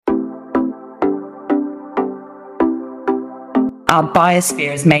Our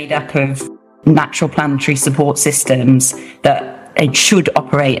biosphere is made up of natural planetary support systems that it should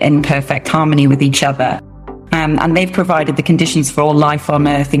operate in perfect harmony with each other. And they've provided the conditions for all life on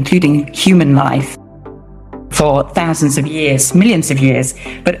Earth, including human life, for thousands of years, millions of years.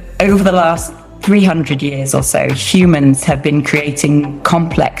 But over the last 300 years or so, humans have been creating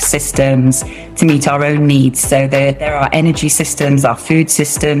complex systems to meet our own needs. So there are energy systems, our food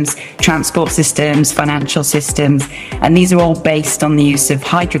systems, transport systems, financial systems, and these are all based on the use of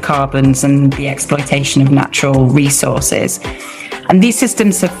hydrocarbons and the exploitation of natural resources. And these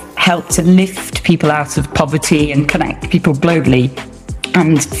systems have helped to lift people out of poverty and connect people globally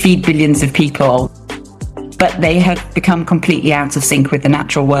and feed billions of people. But they have become completely out of sync with the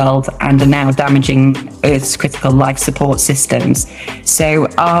natural world and are now damaging Earth's critical life support systems. So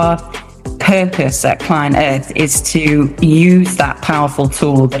our purpose at Client Earth is to use that powerful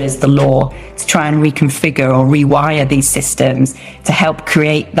tool that is the law to try and reconfigure or rewire these systems to help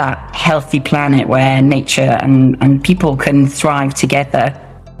create that healthy planet where nature and people can thrive together.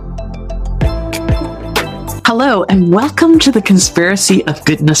 Hello, and welcome to the Conspiracy of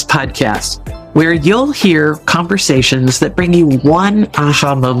Goodness podcast, where you'll hear conversations that bring you one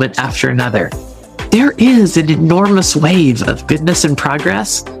aha moment after another. There is an enormous wave of goodness and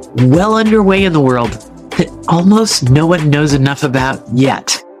progress well underway in the world that almost no one knows enough about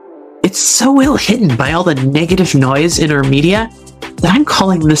yet. It's so well hidden by all the negative noise in our media that I'm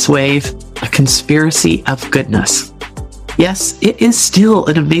calling this wave a conspiracy of goodness. Yes, it is still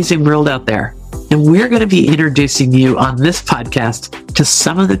an amazing world out there. And we're going to be introducing you on this podcast to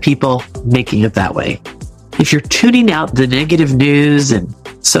some of the people making it that way. If you're tuning out the negative news and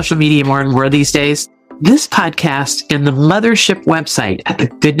social media more and more these days, this podcast and the mothership website at the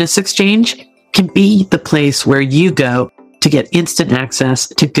Goodness Exchange can be the place where you go to get instant access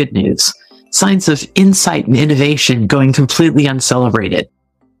to good news, signs of insight and innovation going completely uncelebrated.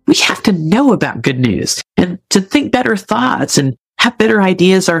 We have to know about good news and to think better thoughts and have better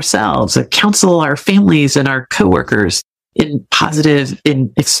ideas ourselves, and counsel our families and our coworkers in positive,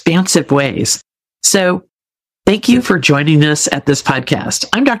 in expansive ways. So thank you for joining us at this podcast.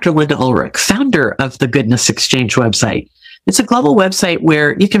 I'm Dr. Linda Ulrich, founder of the Goodness Exchange website. It's a global website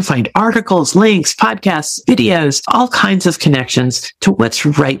where you can find articles, links, podcasts, videos, all kinds of connections to what's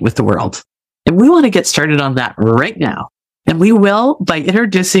right with the world. And we want to get started on that right now. And we will by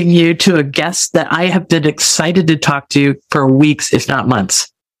introducing you to a guest that I have been excited to talk to for weeks, if not months.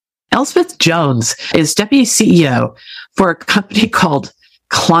 Elspeth Jones is Deputy CEO for a company called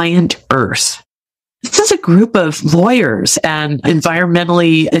Client Earth. This is a group of lawyers and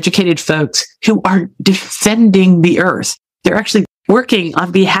environmentally educated folks who are defending the Earth. They're actually working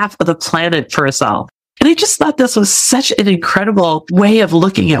on behalf of the planet for us all. And I just thought this was such an incredible way of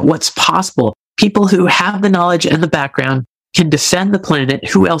looking at what's possible. People who have the knowledge and the background can defend the planet,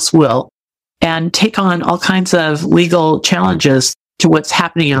 who else will, and take on all kinds of legal challenges to what's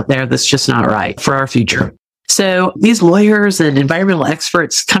happening out there that's just not right for our future. So these lawyers and environmental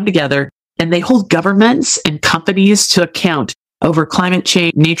experts come together and they hold governments and companies to account over climate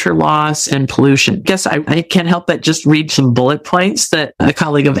change, nature loss, and pollution. I guess I can't help but just read some bullet points that a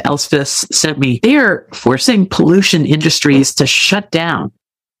colleague of Elspeth sent me. They are forcing pollution industries to shut down.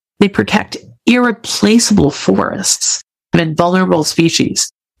 They protect irreplaceable forests and vulnerable species.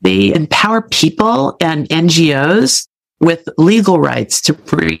 They empower people and NGOs with legal rights to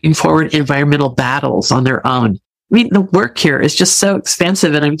bring forward environmental battles on their own. I mean, the work here is just so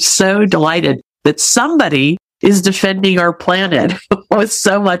expansive, and I'm so delighted that somebody is defending our planet with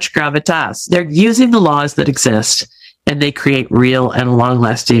so much gravitas. They're using the laws that exist, and they create real and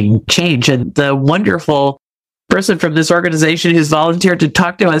long-lasting change. And the wonderful person from this organization who's volunteered to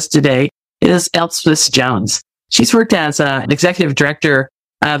talk to us today is Elspeth Jones. She's worked as an executive director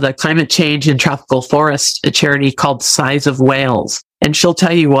of the Climate Change and Tropical Forest, a charity called Size of Whales. And she'll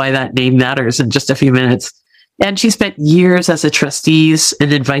tell you why that name matters in just a few minutes. And she spent years as a trustee and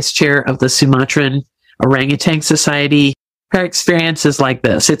then vice chair of the Sumatran Orangutan Society. Her experience is like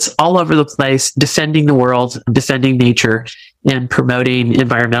this. It's all over the place, defending the world, defending nature, and promoting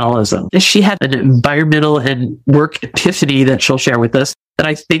environmentalism. She had an environmental and work epiphany that she'll share with us that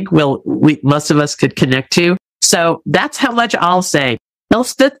I think most of us could connect to. So that's how much I'll say.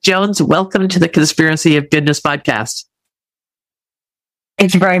 Elspeth Jones, welcome to the Conspiracy of Goodness podcast.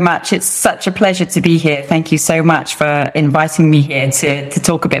 Thank you very much. It's such a pleasure to be here. Thank you so much for inviting me here to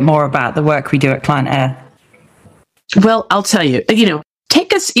talk a bit more about the work we do at Client Earth. Well, I'll tell you,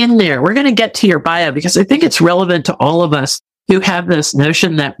 take us in there. We're going to get to your bio because I think it's relevant to all of us who have this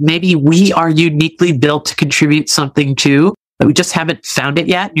notion that maybe we are uniquely built to contribute something to, but we just haven't found it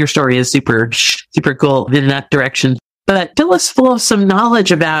yet. Your story is super, super cool in that direction. but fill us full of some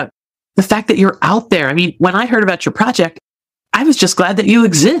knowledge about the fact that you're out there. I mean, when I heard about your project, I was just glad that you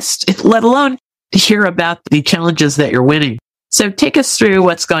exist, let alone to hear about the challenges that you're winning. So take us through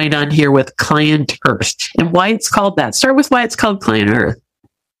what's going on here with Client Earth and why it's called that. Start with why it's called Client Earth.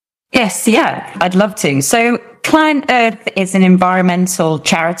 Yes, yeah, I'd love to. So Client Earth is an environmental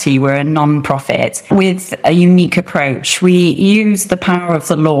charity. We're a non-profit with a unique approach. We use the power of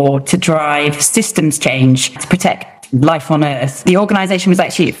the law to drive systems change to protect life on Earth. The organization was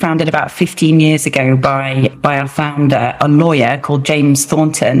actually founded about 15 years ago by our founder, a lawyer called James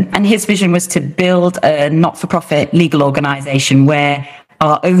Thornton. And his vision was to build a not-for-profit legal organization where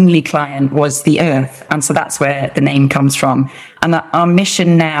our only client was the Earth. And so that's where the name comes from. And our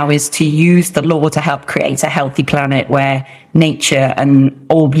mission now is to use the law to help create a healthy planet where nature and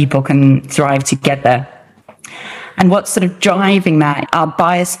all people can thrive together. And what's sort of driving that, our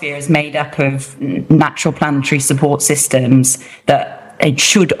biosphere is made up of natural planetary support systems that it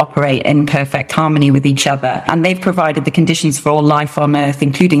should operate in perfect harmony with each other. And they've provided the conditions for all life on Earth,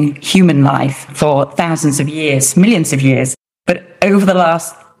 including human life, for thousands of years, millions of years. But over the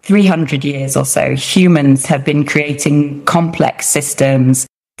last 300 years or so, humans have been creating complex systems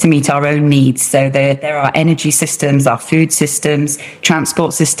to meet our own needs. So there are energy systems, our food systems,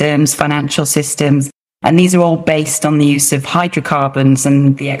 transport systems, financial systems, and these are all based on the use of hydrocarbons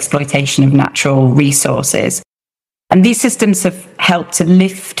and the exploitation of natural resources. And these systems have helped to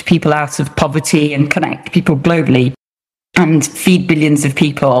lift people out of poverty and connect people globally and feed billions of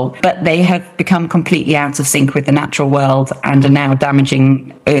people, but they have become completely out of sync with the natural world and are now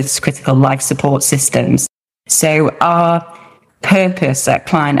damaging Earth's critical life support systems. So our purpose at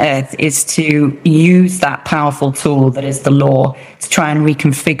Client Earth is to use that powerful tool that is the law to try and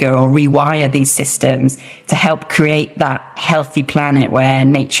reconfigure or rewire these systems to help create that healthy planet where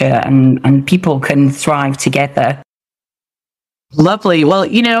nature and people can thrive together. Lovely. Well,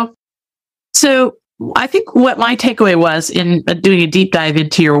 so I think what my takeaway was in doing a deep dive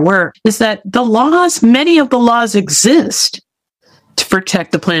into your work is that many of the laws exist to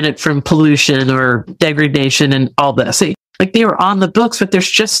protect the planet from pollution or degradation and all this. Like they were on the books, but there's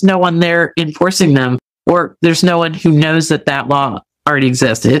just no one there enforcing them, or there's no one who knows that law already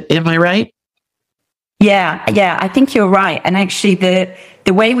exists. Am I right? Yeah, I think you're right. And actually the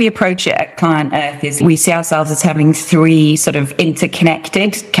way we approach it at Client Earth is we see ourselves as having three sort of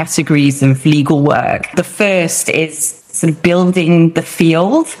interconnected categories of legal work. The first is sort of building the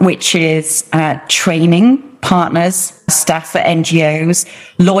field, which is training partners, staff at NGOs,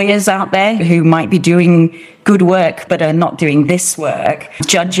 lawyers out there who might be doing good work but are not doing this work,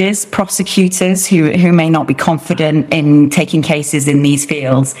 judges, prosecutors who may not be confident in taking cases in these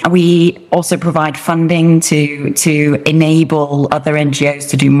fields. We also provide funding to enable other NGOs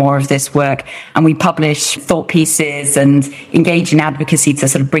to do more of this work, and we publish thought pieces and engage in advocacy to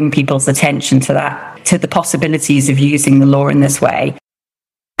sort of bring people's attention to the possibilities of using the law in this way.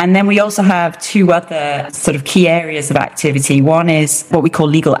 And then we also have two other sort of key areas of activity. One is what we call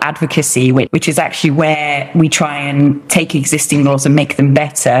legal advocacy, which is actually where we try and take existing laws and make them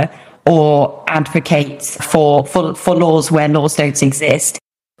better, or advocate for laws where laws don't exist.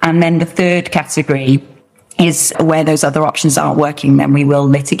 And then the third category is where those other options aren't working, then we will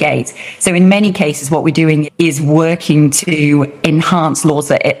litigate. So in many cases, what we're doing is working to enhance laws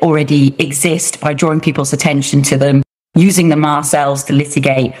that already exist by drawing people's attention to them, using them ourselves to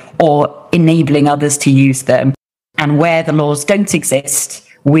litigate, or enabling others to use them. And where the laws don't exist,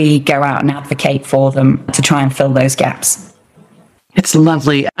 we go out and advocate for them to try and fill those gaps. It's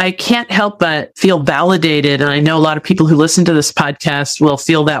lovely. I can't help but feel validated. And I know a lot of people who listen to this podcast will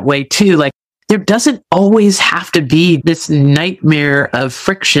feel that way too. Like there doesn't always have to be this nightmare of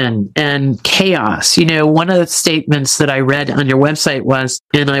friction and chaos. One of the statements that I read on your website was,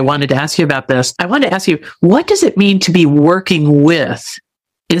 and I wanted to ask you about this, I wanted to ask you, what does it mean to be working with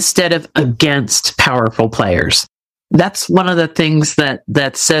instead of against powerful players? That's one of the things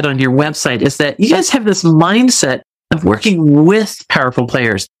that's said on your website, is that you guys have this mindset of working with powerful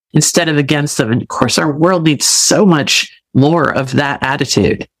players instead of against them. And of course, our world needs so much more of that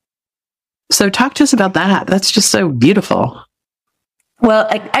attitude. So talk to us about that. That's just so beautiful. Well,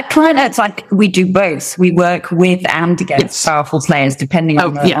 at Client Earth, we do both. We work with and against powerful players, depending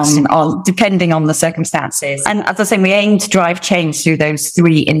on the circumstances. And as I say, we aim to drive change through those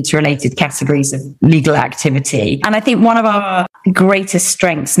three interrelated categories of legal activity. And I think one of our greatest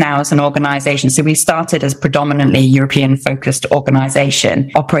strengths now as an organization, so we started as predominantly European-focused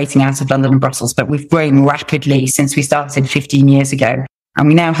organization operating out of London and Brussels, but we've grown rapidly since we started 15 years ago. And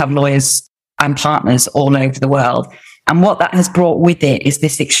we now have lawyers and partners all over the world. And what that has brought with it is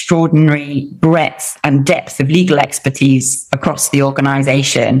this extraordinary breadth and depth of legal expertise across the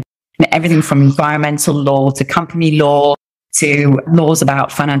organization. Everything from environmental law to company law to laws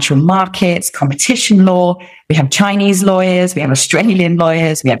about financial markets, competition law. We have Chinese lawyers, we have Australian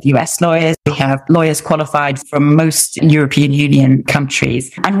lawyers, we have US lawyers, we have lawyers qualified from most European Union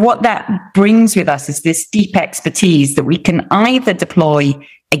countries. And what that brings with us is this deep expertise that we can either deploy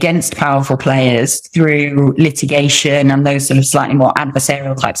against powerful players through litigation and those sort of slightly more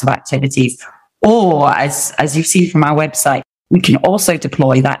adversarial types of activities. Or as you've seen from our website, we can also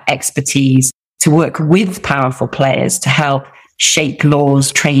deploy that expertise to work with powerful players to help shape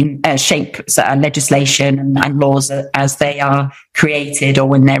laws, shape legislation and laws as they are created or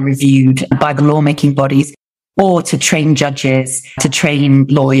when they're reviewed by the lawmaking bodies, or to train judges, to train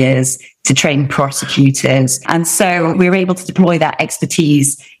lawyers, to train prosecutors. And so we're able to deploy that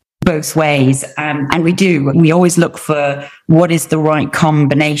expertise both ways. And we always look for what is the right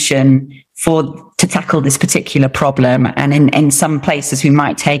combination to tackle this particular problem. And in some places, we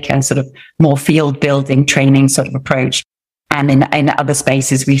might take a sort of more field building training sort of approach. And in other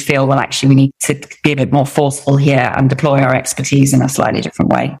spaces, we feel, well, actually, we need to be a bit more forceful here and deploy our expertise in a slightly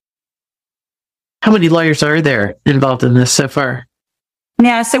different way. How many lawyers are there involved in this so far?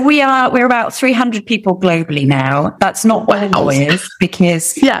 Yeah, so we're about 300 people globally now. That's not all lawyers,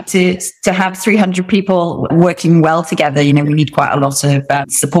 because to have 300 people working well together, we need quite a lot of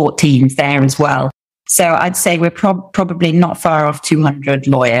support teams there as well. So I'd say we're probably not far off 200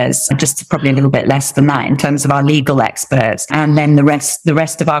 lawyers, just probably a little bit less than that in terms of our legal experts. And then the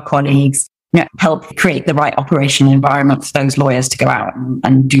rest of our colleagues help create the right operational environment for those lawyers to go out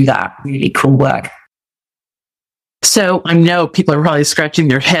and do that really cool work. So I know people are probably scratching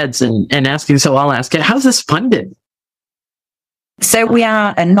their heads and asking, so I'll ask it, how's this funded? So we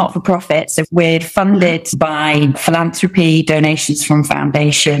are a not-for-profit. So we're funded by philanthropy, donations from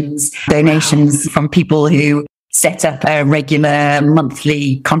foundations, donations from people who set up a regular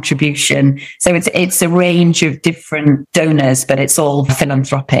monthly contribution. So it's a range of different donors, but it's all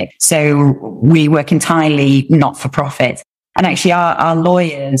philanthropic. So we work entirely not-for-profit. And actually our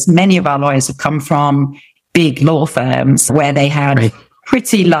lawyers, many of our lawyers have come from big law firms where they had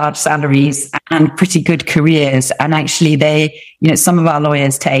pretty large salaries and pretty good careers. And actually some of our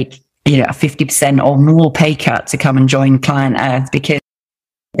lawyers take, a 50% or more pay cut to come and join Client Earth because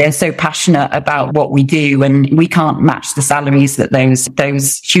they're so passionate about what we do, and we can't match the salaries that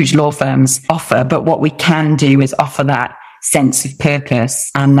those huge law firms offer. But what we can do is offer that sense of purpose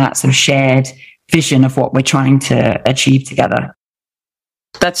and that sort of shared vision of what we're trying to achieve together.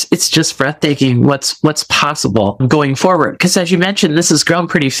 It's just breathtaking what's possible going forward. Because as you mentioned, this has grown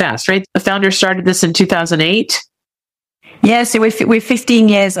pretty fast, right? The founder started this in 2008. Yeah, so we're 15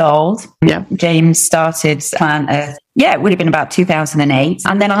 years old. Yeah. James started Client Earth. Yeah, it would have been about 2008.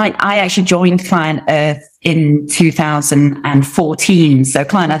 And then I actually joined Client Earth in 2014. So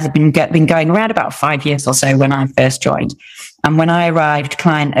Client Earth had been going around about 5 years or so when I first joined. And when I arrived,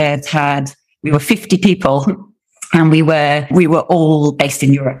 Client Earth we were 50 people. And we were all based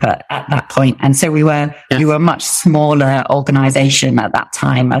in Europe at that point. And so we were a much smaller organization at that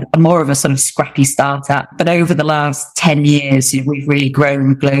time, more of a sort of scrappy startup. But over the last 10 years, we've really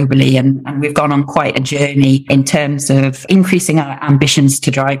grown globally and we've gone on quite a journey in terms of increasing our ambitions to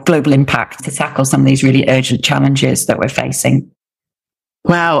drive global impact to tackle some of these really urgent challenges that we're facing.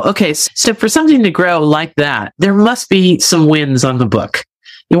 Wow. Okay. So for something to grow like that, there must be some wins on the book.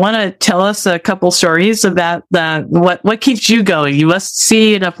 You want to tell us a couple stories about what keeps you going? You must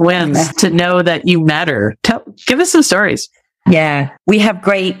see enough wins to know that you matter. Give us some stories. Yeah, we have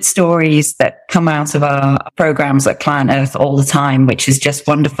great stories that come out of our programs at Client Earth all the time, which is just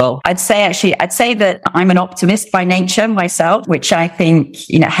wonderful. I'd say that I'm an optimist by nature myself, which I think,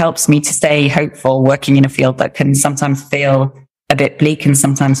 helps me to stay hopeful working in a field that can sometimes feel a bit bleak and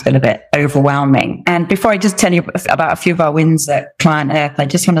sometimes feel a bit overwhelming. And before I just tell you about a few of our wins at Client Earth, I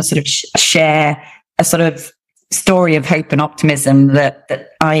just want to sort of share a sort of story of hope and optimism that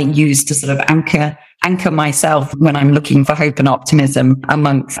I use to sort of anchor myself when I'm looking for hope and optimism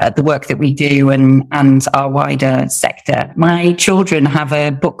amongst the work that we do and our wider sector. My children have a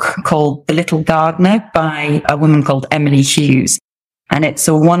book called The Little Gardener by a woman called Emily Hughes. And it's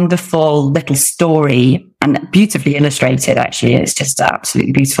a wonderful little story and beautifully illustrated, actually. It's just an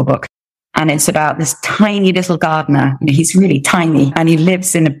absolutely beautiful book. And it's about this tiny little gardener. He's really tiny and he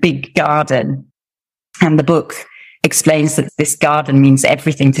lives in a big garden. And the book explains that this garden means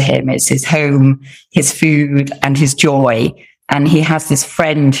everything to him. It's his home, his food, and his joy. And he has this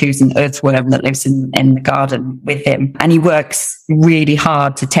friend who's an earthworm that lives in the garden with him. And he works really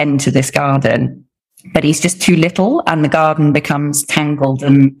hard to tend to this garden. but he's just too little and the garden becomes tangled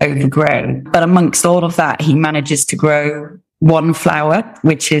and overgrown. But amongst all of that, he manages to grow one flower,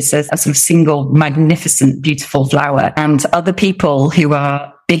 which is a sort of single, magnificent, beautiful flower. And other people who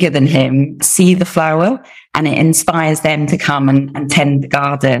are bigger than him see the flower and it inspires them to come and tend the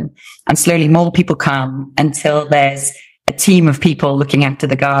garden. And slowly more people come until there's a team of people looking after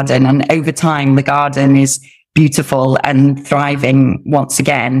the garden. And over time, the garden is beautiful and thriving once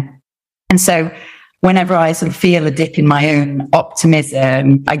again. And so whenever I sort of feel a dip in my own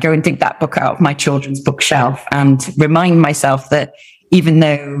optimism, I go and dig that book out of my children's bookshelf and remind myself that even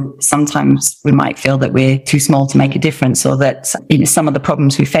though sometimes we might feel that we're too small to make a difference, or that some of the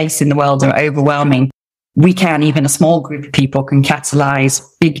problems we face in the world are overwhelming, we can, even a small group of people can catalyze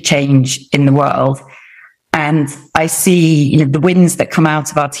big change in the world. And I see, the winds that come out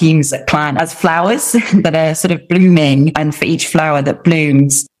of our teams at Client as flowers that are sort of blooming. And for each flower that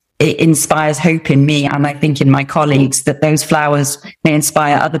blooms, it inspires hope in me, and I think in my colleagues, that those flowers may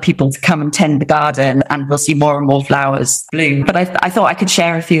inspire other people to come and tend the garden, and we'll see more and more flowers bloom. But I thought I could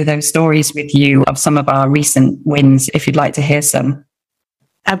share a few of those stories with you of some of our recent wins, if you'd like to hear some.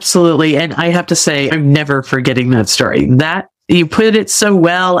 Absolutely. And I have to say, I'm never forgetting that story. That you put it so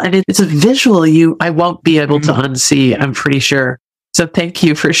well, and it's a visual I won't be able to unsee, I'm pretty sure. So thank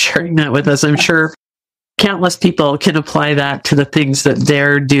you for sharing that with us. I'm sure countless people can apply that to the things that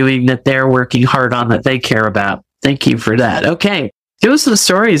they're doing, that they're working hard on, that they care about. Thank you for that. Okay. Give us some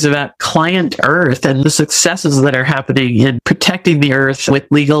stories about Client Earth and the successes that are happening in protecting the earth with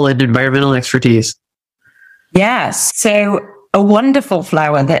legal and environmental expertise. Yes. So a wonderful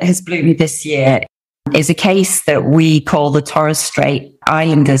flower that has bloomed this year is a case that we call the Torres Strait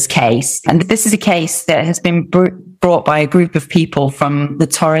Islanders case. And this is a case that has been brought by a group of people from the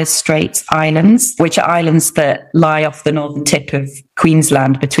Torres Strait Islands, which are islands that lie off the northern tip of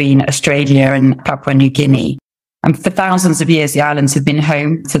Queensland between Australia and Papua New Guinea. And for thousands of years, the islands have been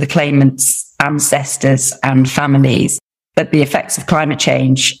home to the claimants' ancestors and families. But the effects of climate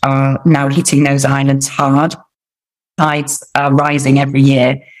change are now hitting those islands hard. Tides are rising every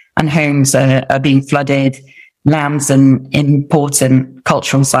year and homes are being flooded. Lands and important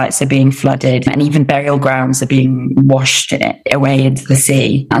cultural sites are being flooded, and even burial grounds are being washed away into the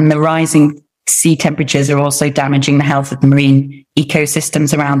sea. And the rising sea temperatures are also damaging the health of the marine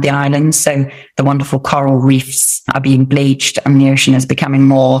ecosystems around the islands. So the wonderful coral reefs are being bleached and the ocean is becoming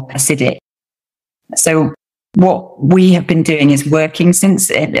more acidic. So what we have been doing is working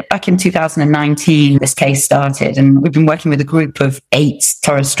since back in 2019, this case started, and we've been working with a group of 8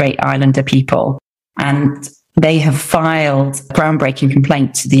 Torres Strait Islander people, and they have filed a groundbreaking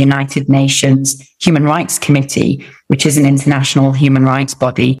complaint to the United Nations Human Rights Committee, which is an international human rights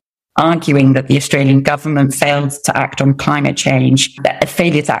body, arguing that the Australian government failed to act on climate change. That a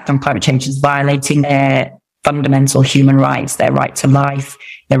failure to act on climate change is violating their fundamental human rights, their right to life,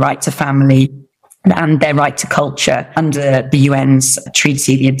 their right to family, and their right to culture under the UN's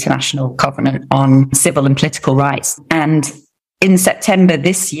treaty, the International Covenant on Civil and Political Rights. And in September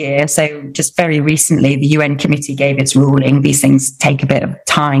this year, so just very recently, the UN committee gave its ruling. These things take a bit of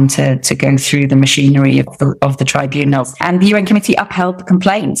time to go through the machinery of the tribunals. And the UN committee upheld the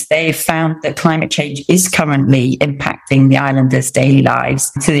complaint. They found that climate change is currently impacting the islanders' daily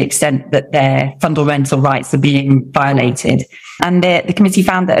lives to the extent that their fundamental rights are being violated. And the committee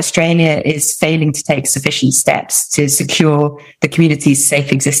found that Australia is failing to take sufficient steps to secure the community's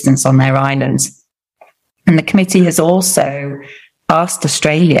safe existence on their islands. And the committee has also asked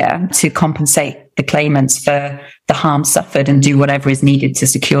Australia to compensate the claimants for the harm suffered and do whatever is needed to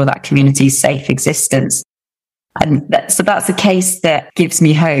secure that community's safe existence. And so that's a case that gives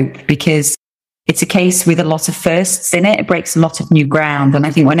me hope, because it's a case with a lot of firsts in it. It breaks a lot of new ground. And I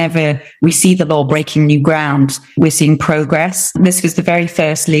think whenever we see the law breaking new ground, we're seeing progress. This was the very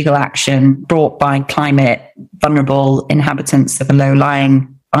first legal action brought by climate vulnerable inhabitants of a low-lying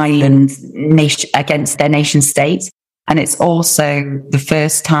island nation against their nation state. And it's also the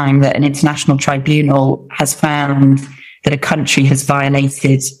first time that an international tribunal has found that a country has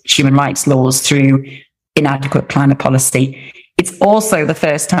violated human rights laws through inadequate climate policy. It's also the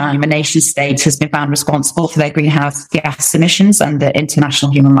first time a nation state has been found responsible for their greenhouse gas emissions under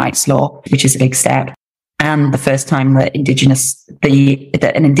international human rights law, which is a big step. And the first time that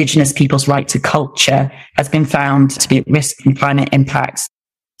an indigenous people's right to culture has been found to be at risk from climate impacts.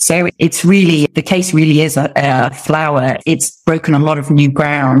 So the case really is a flower. It's broken a lot of new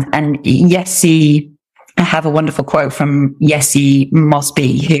ground. And Yessie, I have a wonderful quote from Yessie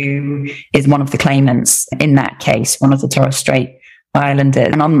Mosby, who is one of the claimants in that case, one of the Torres Strait Islanders.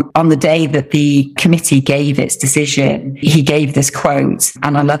 And on the day that the committee gave its decision, he gave this quote,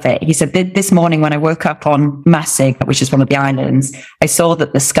 and I love it. He said, "This morning when I woke up on Masig, which is one of the islands, I saw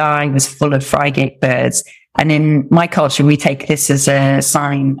that the sky was full of frigate birds. And in my culture, we take this as a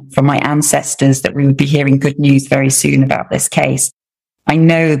sign from my ancestors that we would be hearing good news very soon about this case. I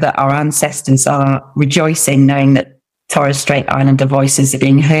know that our ancestors are rejoicing knowing that Torres Strait Islander voices are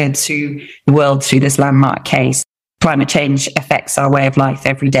being heard through the world through this landmark case. Climate change affects our way of life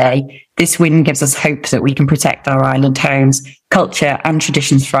every day. This win gives us hope that we can protect our island homes, culture and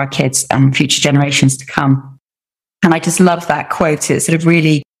traditions for our kids and future generations to come." And I just love that quote. It sort of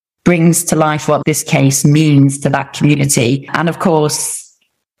really brings to life what this case means to that community. And of course,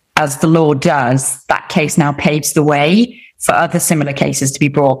 as the law does, that case now paves the way for other similar cases to be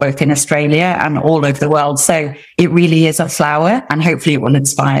brought both in Australia and all over the world. So it really is a flower, and hopefully it will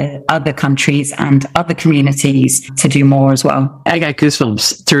inspire other countries and other communities to do more as well. I got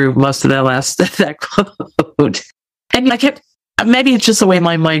goosebumps through most of that quote. And maybe it's just the way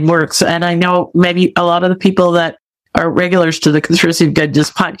my mind works. And I know maybe a lot of the people that are regulars to the Conspiracy of Goodness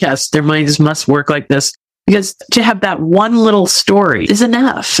podcast, their minds must work like this, because to have that one little story is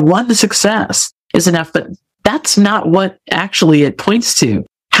enough. One success is enough, but that's not what actually it points to.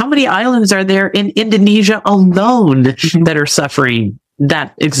 How many islands are there in Indonesia alone that are suffering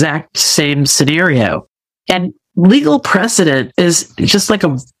that exact same scenario? And legal precedent is just like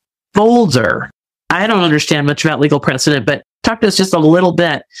a boulder. I don't understand much about legal precedent, but talk to us just a little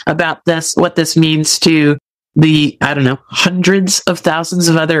bit about this, what this means to the, hundreds of thousands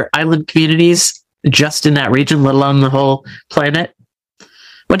of other island communities just in that region, let alone the whole planet.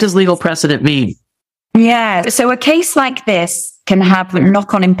 What does legal precedent mean? Yeah. So a case like this can have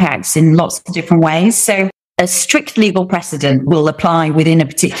knock-on impacts in lots of different ways. So a strict legal precedent will apply within a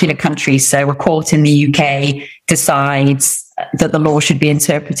particular country. So a court in the UK decides that the law should be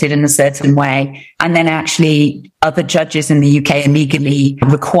interpreted in a certain way. And then actually other judges in the UK are legally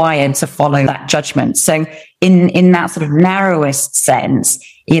required to follow that judgment. So in that sort of narrowest sense,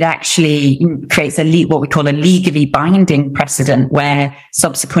 it actually creates what we call a legally binding precedent where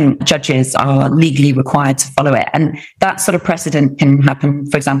subsequent judges are legally required to follow it. And that sort of precedent can happen,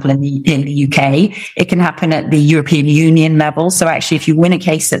 for example, in the UK. It can happen at the European Union level. So actually, if you win a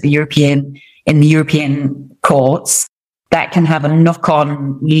case at in the European courts, that can have a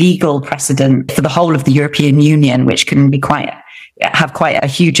knock-on legal precedent for the whole of the European Union, which can be have quite a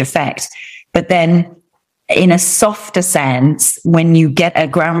huge effect. But then in a softer sense, when you get a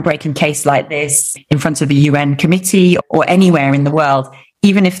groundbreaking case like this in front of a UN committee or anywhere in the world,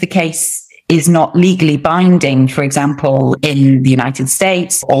 even if the case is not legally binding, for example, in the United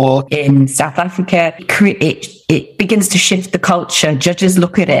States or in South Africa, it begins to shift the culture. Judges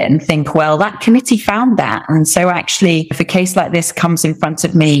look at it and think, well, that committee found that. And so actually, if a case like this comes in front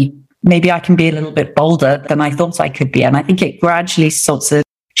of me, maybe I can be a little bit bolder than I thought I could be. And I think it gradually sort of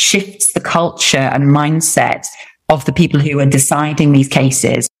shifts the culture and mindset of the people who are deciding these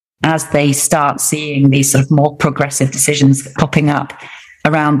cases as they start seeing these sort of more progressive decisions popping up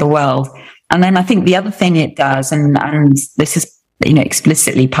around the world. And then I think the other thing it does, and this is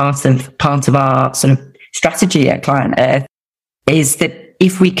explicitly part of our sort of strategy at Client Earth, is that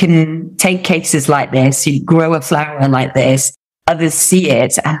if we can take cases like this, you grow a flower like this, others see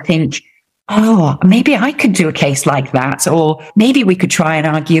it and think, oh, maybe I could do a case like that, or maybe we could try and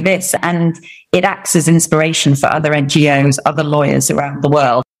argue this. And it acts as inspiration for other NGOs, other lawyers around the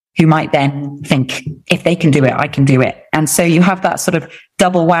world who might then think, if they can do it, I can do it. And so you have that sort of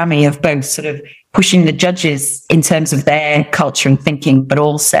double whammy of both sort of pushing the judges in terms of their culture and thinking, but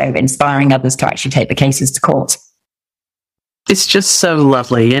also inspiring others to actually take the cases to court. It's just so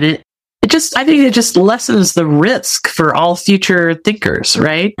lovely. And I think it just lessens the risk for all future thinkers,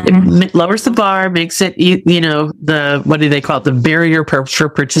 right? Mm-hmm. It lowers the bar, makes it, what do they call it? The barrier for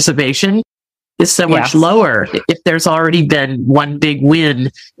participation is so much lower if there's already been one big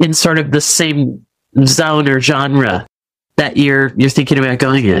win in sort of the same zone or genre that you're thinking about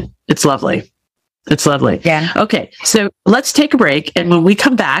going in. It's lovely. It's lovely. Yeah. Okay. So let's take a break. And when we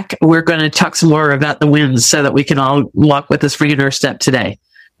come back, we're going to talk some more about the wins so that we can all walk with a spring in our step today.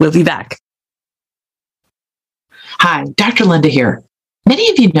 We'll be back. Hi, Dr. Linda here.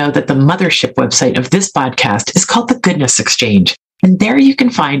 Many of you know that the mothership website of this podcast is called the Goodness Exchange. And there you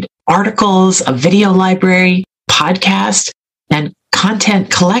can find articles, a video library, podcasts, and content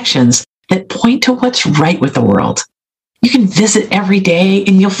collections that point to what's right with the world. You can visit every day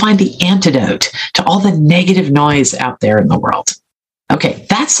and you'll find the antidote to all the negative noise out there in the world. Okay,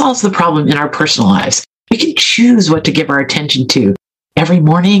 that solves the problem in our personal lives. We can choose what to give our attention to every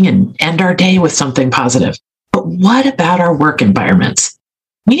morning and end our day with something positive. But But what about our work environments?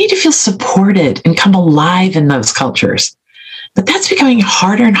 We need to feel supported and come alive in those cultures. But that's becoming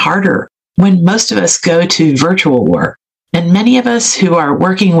harder and harder when most of us go to virtual work. And many of us who are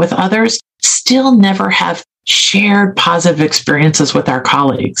working with others still never have shared positive experiences with our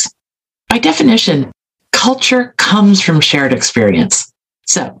colleagues. By definition, culture comes from shared experience.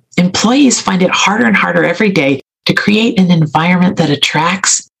 So employees find it harder and harder every day to create an environment that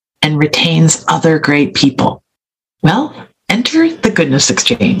attracts and retains other great people. Well, enter the Goodness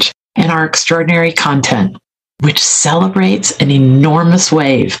Exchange and our extraordinary content, which celebrates an enormous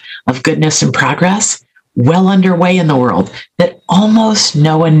wave of goodness and progress well underway in the world that almost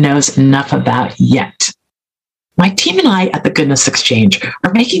no one knows enough about yet. My team and I at the Goodness Exchange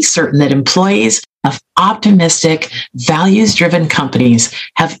are making certain that employees of optimistic, values-driven companies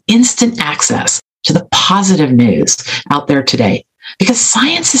have instant access to the positive news out there today, because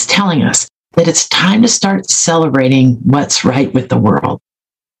science is telling us that it's time to start celebrating what's right with the world.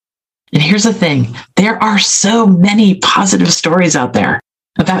 And here's the thing, there are so many positive stories out there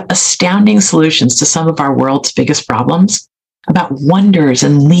about astounding solutions to some of our world's biggest problems, about wonders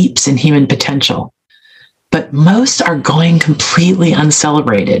and leaps in human potential. But most are going completely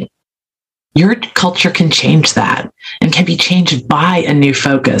uncelebrated. Your culture can change that and can be changed by a new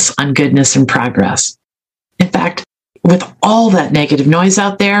focus on goodness and progress. In fact, with all that negative noise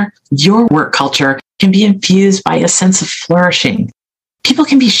out there, your work culture can be infused by a sense of flourishing. People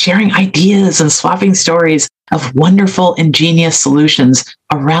can be sharing ideas and swapping stories of wonderful, ingenious solutions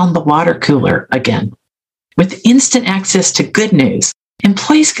around the water cooler again. With instant access to good news,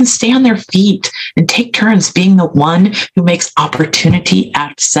 employees can stay on their feet and take turns being the one who makes opportunity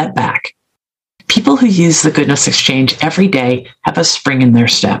out of setback. People who use the Goodness Exchange every day have a spring in their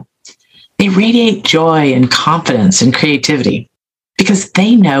step. They radiate joy and confidence and creativity because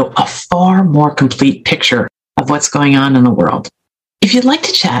they know a far more complete picture of what's going on in the world. If you'd like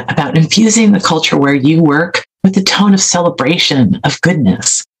to chat about infusing the culture where you work with a tone of celebration, of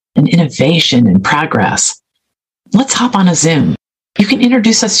goodness, and innovation and progress, let's hop on a Zoom. You can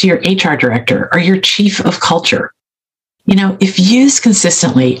introduce us to your HR director or your chief of culture. You know, if used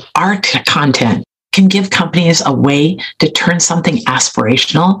consistently, our content can give companies a way to turn something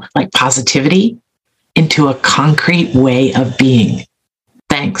aspirational, like positivity, into a concrete way of being.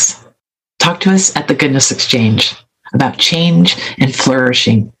 Thanks. Talk to us at the Goodness Exchange about change and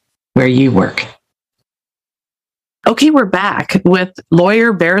flourishing where you work. Okay, we're back with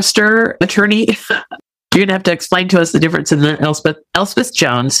lawyer, barrister, attorney. You're going to have to explain to us the difference in the Elspeth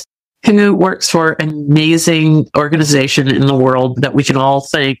Jones, who works for an amazing organization in the world that we can all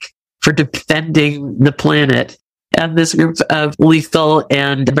thank for defending the planet, and this group of legal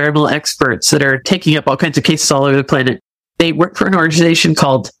and environmental experts that are taking up all kinds of cases all over the planet. They work for an organization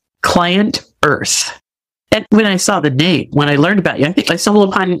called Client Earth. And when I saw the name, when I learned about you, I think I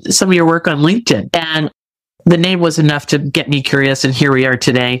stumbled upon some of your work on LinkedIn, and the name was enough to get me curious. And here we are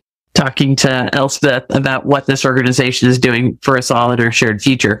today talking to Elspeth about what this organization is doing for us all in our shared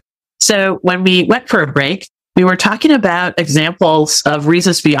future. So when we went for a break, we were talking about examples of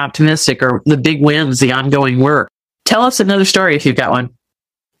reasons to be optimistic, or the big wins, the ongoing work. Tell us another story if you've got one.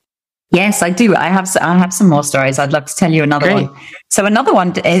 Yes, I do. I have some more stories. I'd love to tell you another Great. one. So another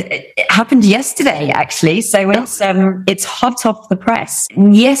one, it happened yesterday, actually. So it's hot off the press.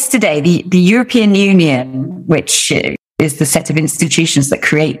 Yesterday, the European Union, which is the set of institutions that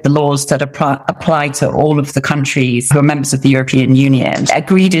create the laws that apply to all of the countries who are members of the European Union,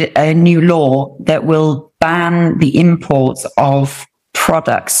 agreed a new law that will ban the import of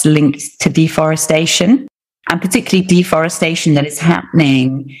products linked to deforestation, and particularly deforestation that is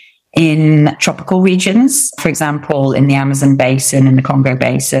happening in tropical regions, for example, in the Amazon basin, in the Congo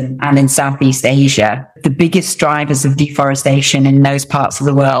basin, and in Southeast Asia. The biggest drivers of deforestation in those parts of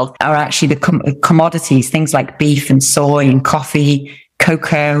the world are actually the commodities, things like beef and soy and coffee,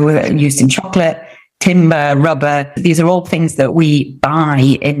 cocoa used in chocolate, timber, rubber. These are all things that we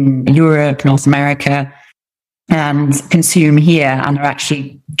buy in Europe, North America, and consume here, and are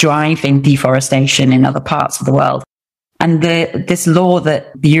actually driving deforestation in other parts of the world. And this law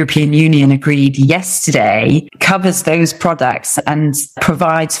that the European Union agreed yesterday covers those products and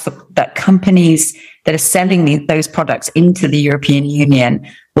provides for that companies that are selling those products into the European Union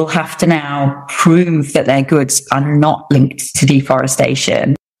will have to now prove that their goods are not linked to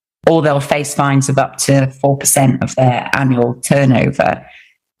deforestation, or they'll face fines of up to 4% of their annual turnover.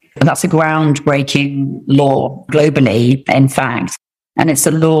 That's a groundbreaking law globally, in fact. And it's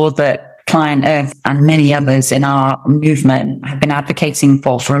a law that Client Earth and many others in our movement have been advocating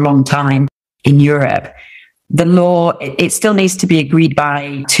for a long time in Europe. the law, it still needs to be agreed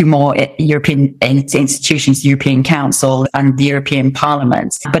by two more European institutions, the European Council and the European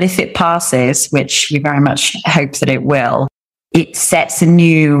Parliament. But if it passes, which we very much hope that it will, it sets a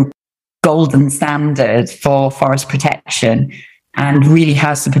new golden standard for forest protection and really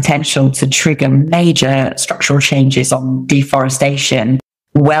has the potential to trigger major structural changes on deforestation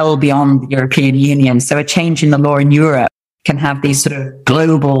well beyond the European Union. So a change in the law in Europe can have these sort of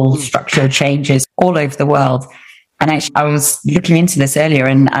global structural changes all over the world. And actually, I was looking into this earlier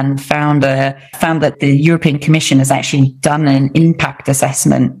and found that the European Commission has actually done an impact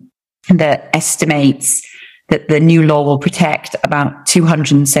assessment that estimates that the new law will protect about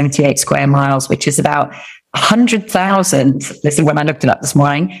 278 square miles, which is about 100,000, this is when I looked it up this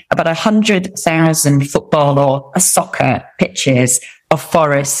morning, about 100,000 football or soccer pitches of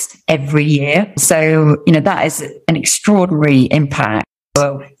forest every year. So, that is an extraordinary impact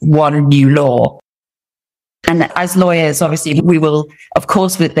for one new law. And as lawyers, obviously, we will, of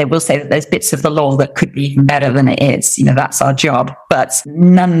course, they will say that there's bits of the law that could be even better than it is. That's our job. But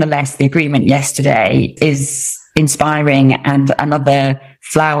nonetheless, the agreement yesterday is inspiring and another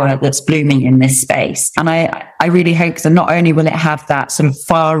flower that's blooming in this space. And I really hope that not only will it have that sort of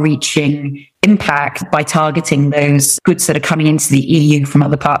far-reaching impact by targeting those goods that are coming into the EU from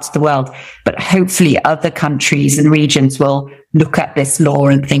other parts of the world, but hopefully other countries and regions will look at this law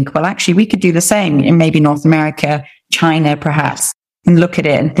and think, well, actually, we could do the same in maybe North America, China, perhaps, and look at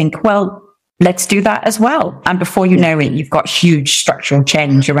it and think, well, let's do that as well. And before you know it, you've got huge structural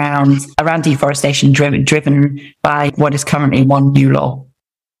change around deforestation driven by what is currently one new law.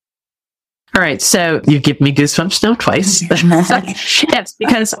 All right, so you give me goosebumps now twice. Yes,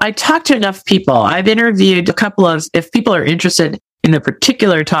 because I talked to enough people. I've interviewed a couple of, if people are interested in the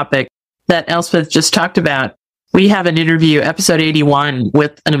particular topic that Elspeth just talked about, we have an interview, episode 81,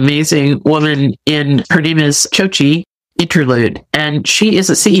 with an amazing woman her name is Chochi Interlude, and she is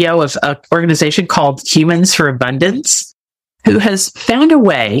the CEO of an organization called Humans for Abundance, who has found a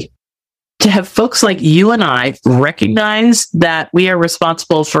way to have folks like you and I recognize that we are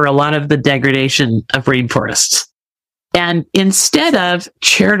responsible for a lot of the degradation of rainforests. And instead of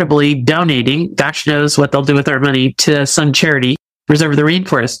charitably donating, gosh knows what they'll do with our money, to some charity, Preserve the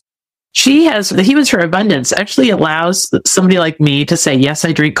Rainforest, the Humans for Abundance actually allows somebody like me to say, yes,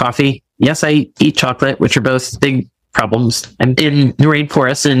 I drink coffee. Yes, I eat chocolate, which are both big problems in the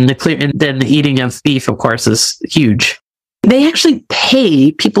rainforest, and then the eating of beef, of course, is huge. They actually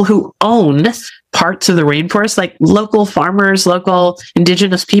pay people who own parts of the rainforest, like local farmers, local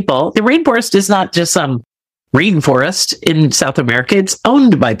indigenous people. The rainforest is not just some rainforest in South America. It's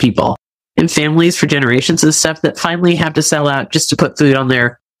owned by people and families for generations and stuff that finally have to sell out just to put food on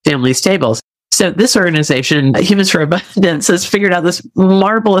their families' tables. So this organization, Humans for Abundance, has figured out this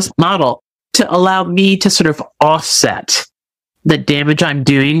marvelous model to allow me to sort of offset the damage I'm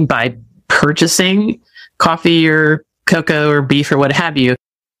doing by purchasing coffee or cocoa or beef or what have you.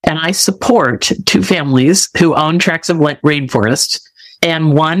 And I support two families who own tracts of rainforest.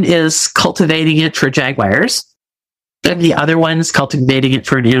 And one is cultivating it for jaguars. And the other one's cultivating it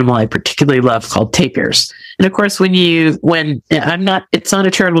for an animal I particularly love called tapirs. And of course, it's not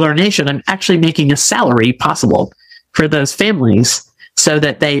a charitable donation. I'm actually making a salary possible for those families so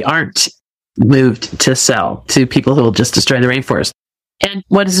that they aren't moved to sell to people who will just destroy the rainforest. And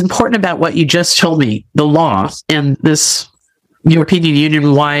what is important about what you just told me, the law and this European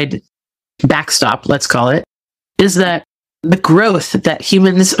Union-wide backstop, let's call it, is that the growth that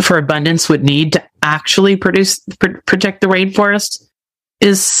Humans for Abundance would need to actually protect the rainforest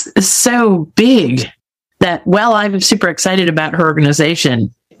is so big that while I'm super excited about her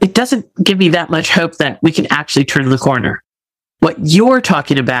organization, it doesn't give me that much hope that we can actually turn the corner. What you're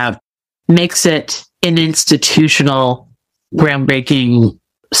talking about makes it an institutional, groundbreaking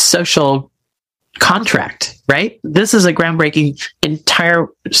social contract, right? This is a groundbreaking,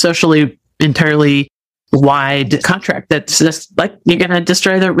 entirely wide contract that's just like, you're going to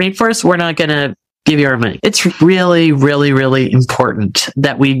destroy the rainforest, we're not going to give you our money. It's really, really, really important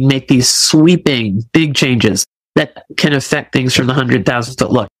that we make these sweeping big changes that can affect things from the 100,000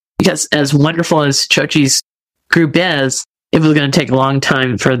 foot look. Because as wonderful as Chochi's group is, it was going to take a long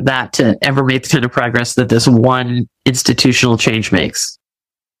time for that to ever make the kind of progress that this one institutional change makes.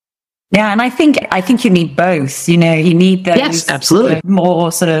 Yeah, and I think you need both. You need those, yes, absolutely,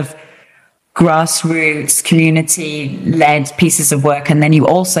 more sort of grassroots, community-led pieces of work, and then you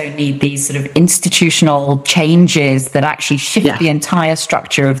also need these sort of institutional changes that actually shift the entire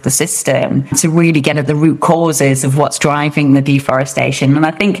structure of the system to really get at the root causes of what's driving the deforestation. And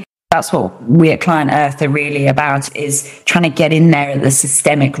I think That's what we at Client Earth are really about, is trying to get in there at the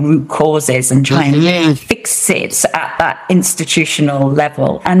systemic root causes and try and fix it at that institutional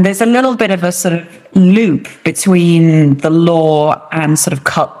level. And there's a little bit of a sort of loop between the law and sort of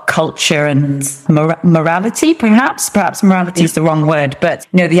culture and morality, perhaps. Perhaps morality is the wrong word, but,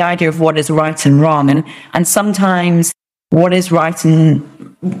 the idea of what is right and wrong. And sometimes what is right and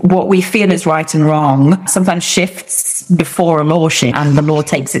what we feel is right and wrong sometimes shifts before a law shift, and the law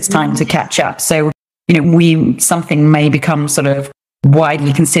takes its time to catch up. So, something may become sort of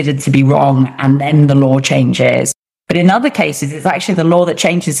widely considered to be wrong, and then the law changes. But in other cases, it's actually the law that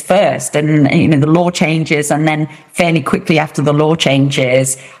changes first, and the law changes, and then fairly quickly after the law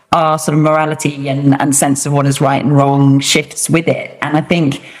changes, our sort of morality and sense of what is right and wrong shifts with it. And I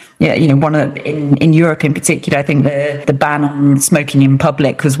think, in Europe in particular, I think the ban on smoking in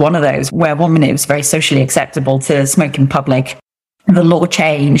public was one of those, where 1 minute it was very socially acceptable to smoke in public. The law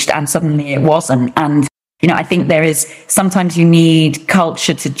changed and suddenly it wasn't. And, I think sometimes you need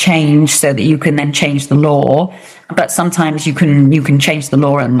culture to change so that you can then change the law. But sometimes you can change the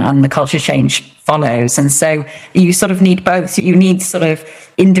law and the culture change follows. And so you sort of need both. You need sort of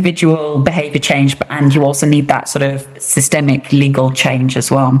individual behavior change, and you also need that sort of systemic legal change as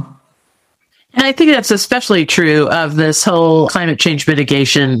well. And I think that's especially true of this whole climate change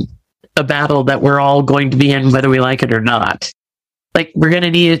mitigation, a battle that we're all going to be in, whether we like it or not. Like, we're going to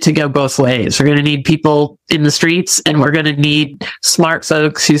need it to go both ways. We're going to need people in the streets, and we're going to need smart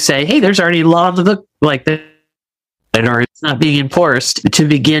folks who say, hey, there's already law in the book like that, or it's not being enforced, to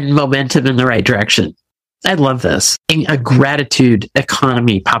begin momentum in the right direction. I love this. A gratitude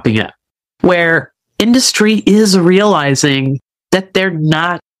economy popping up, where industry is realizing that they're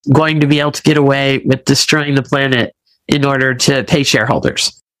not going to be able to get away with destroying the planet in order to pay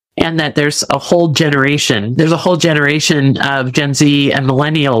shareholders. And that there's a whole generation of Gen Z and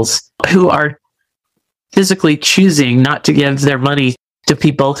millennials who are physically choosing not to give their money to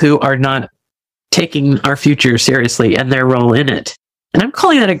people who are not taking our future seriously and their role in it. And I'm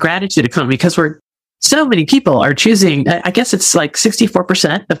calling that a gratitude economy because so many people are choosing. I guess it's like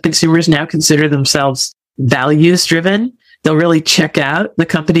 64% of consumers now consider themselves values driven. They'll really check out the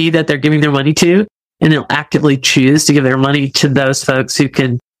company that they're giving their money to, and they'll actively choose to give their money to those folks who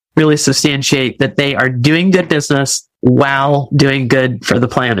can really substantiate that they are doing good business while doing good for the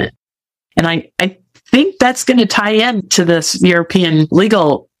planet. And I think that's going to tie in to this European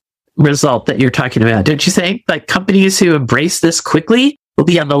legal result that you're talking about, don't you think? Like, companies who embrace this quickly will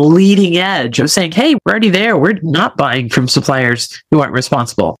be on the leading edge of saying, hey, we're already there. We're not buying from suppliers who aren't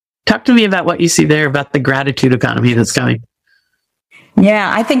responsible. Talk to me about what you see there about the gratitude economy that's coming.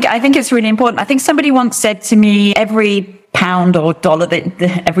 Yeah, I think it's really important. I think somebody once said to me, every pound or dollar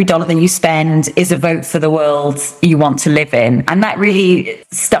every dollar that you spend is a vote for the world you want to live in. And that really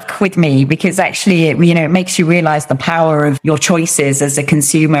stuck with me, because actually it makes you realize the power of your choices as a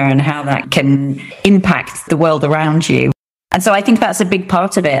consumer and how that can impact the world around you. And so I think that's a big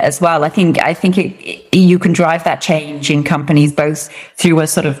part of it as well. I think you can drive that change in companies both through a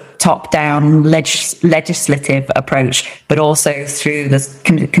sort of top-down legislative approach, but also through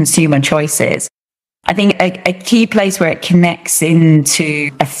the consumer choices. I think a key place where it connects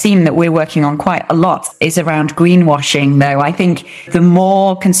into a theme that we're working on quite a lot is around greenwashing, though. I think the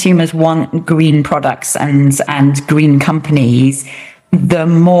more consumers want green products and green companies, the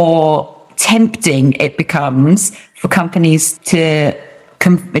more tempting it becomes for companies to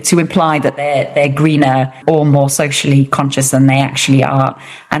imply that they're greener or more socially conscious than they actually are.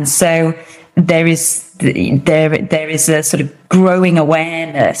 And so there is a sort of growing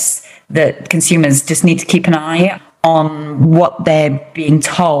awareness that consumers just need to keep an eye on what they're being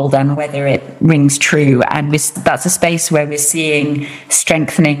told and whether it rings true. And that's a space where we're seeing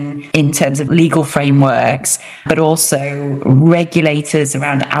strengthening in terms of legal frameworks, but also regulators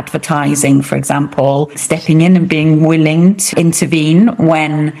around advertising, for example, stepping in and being willing to intervene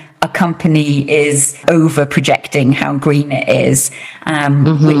when a company is over projecting how green it is,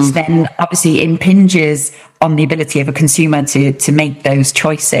 which then obviously impinges on the ability of a consumer to make those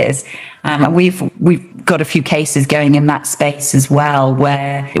choices. And we've got a few cases going in that space as well,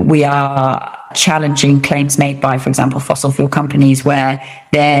 where we are challenging claims made by, for example, fossil fuel companies, where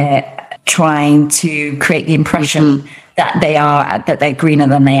they're trying to create the impression that they're greener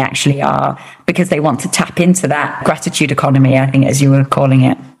than they actually are, because they want to tap into that gratitude economy, I think, as you were calling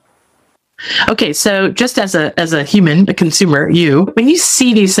it. Okay, so just as a human, a consumer, when you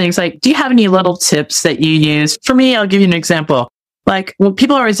see these things, like, do you have any little tips that you use? For me, I'll give you an example. Like, well,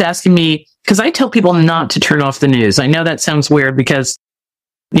 people are always asking me, because I tell people not to turn off the news. I know that sounds weird because,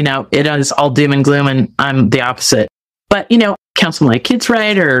 it is all doom and gloom, and I'm the opposite. But, counsel my kids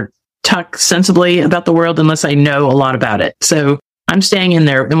right, or talk sensibly about the world unless I know a lot about it. So I'm staying in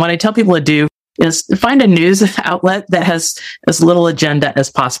there. And what I tell people to do is find a news outlet that has as little agenda as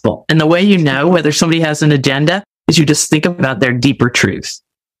possible. And the way you know whether somebody has an agenda is you just think about their deeper truths.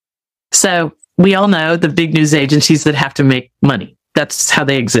 So we all know the big news agencies that have to make money. That's how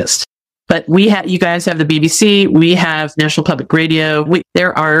they exist. But you guys have the BBC, we have National Public Radio.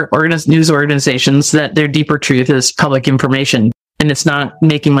 There are news organizations that their deeper truth is public information, and it's not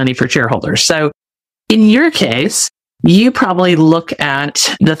making money for shareholders. So in your case, you probably look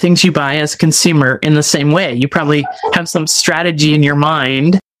at the things you buy as a consumer in the same way. You probably have some strategy in your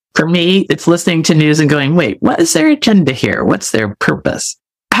mind. For me, it's listening to news and going, wait, what is their agenda here? What's their purpose?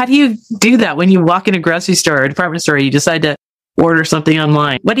 How do you do that when you walk in a grocery store or a department store, you decide to order something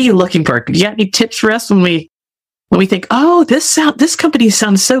online? What are you looking for? Do you have any tips for us when we think, oh, this company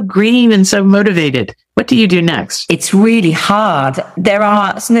sounds so green and so motivated? What do you do next? It's really hard. There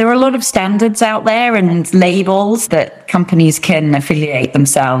are a lot of standards out there and labels that companies can affiliate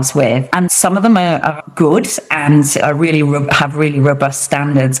themselves with. And some of them are good and are have really robust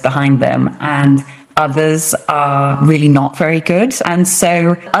standards behind them. And others are really not very good. And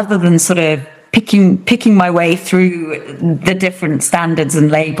so other than sort of picking my way through the different standards and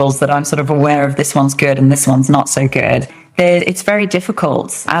labels that I'm sort of aware of, this one's good and this one's not so good, it's very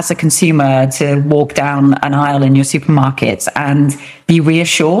difficult as a consumer to walk down an aisle in your supermarket and be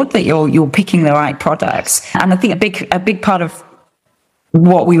reassured that you're picking the right products. And I think a big part of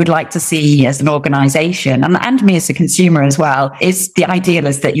what we would like to see as an organization and me as a consumer as well is the ideal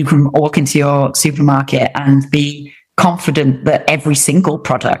is that you can walk into your supermarket and be confident that every single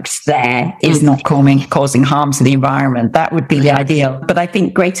product there is not causing harm to the environment. That would be the ideal. But I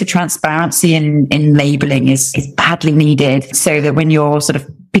think greater transparency in labeling is badly needed, so that when you're sort of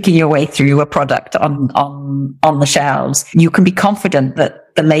picking your way through a product on the shelves, you can be confident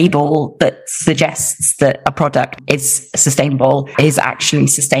that the label that suggests that a product is sustainable is actually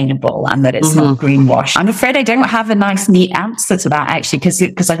sustainable and that it's not greenwash. I'm afraid I don't have a nice, neat answer to that, actually,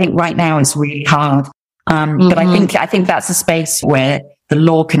 because I think right now it's really hard. But I think that's a space where the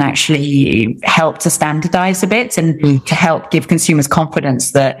law can actually help to standardize a bit and to help give consumers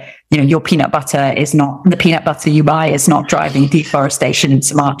confidence that, your peanut butter is not the peanut butter you buy is not driving deforestation in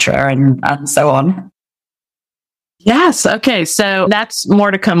Sumatra and so on. Yes. Okay. So that's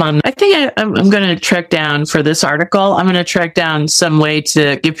more to come on. I think I'm going to track down for this article. I'm going to track down some way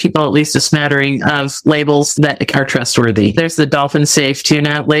to give people at least a smattering of labels that are trustworthy. There's the dolphin safe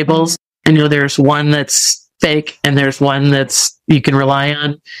tuna labels. I know there's one that's fake and there's one that's you can rely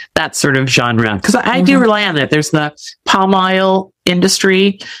on, that sort of genre. Because I do rely on that. There's the palm oil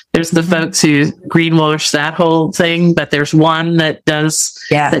industry. There's the folks who greenwash that whole thing. But there's one that does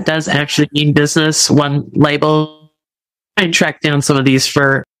actually mean business, one label. I track down some of these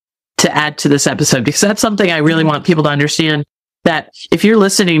to add to this episode, because that's something I really want people to understand. That if you're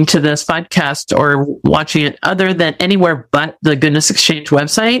listening to this podcast or watching it other than anywhere but the Goodness Exchange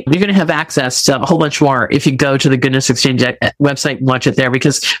website, you're going to have access to a whole bunch more if you go to the Goodness Exchange website and watch it there,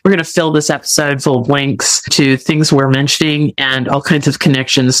 because we're going to fill this episode full of links to things we're mentioning and all kinds of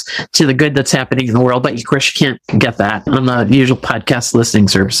connections to the good that's happening in the world. But of course, you can't get that on the usual podcast listening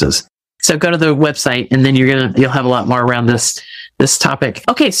services. So go to the website and then you'll have a lot more around this topic.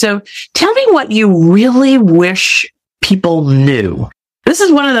 Okay. So tell me what you really wish people knew. This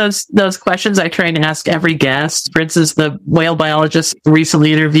is one of those questions I try and ask every guest. For instance, the whale biologist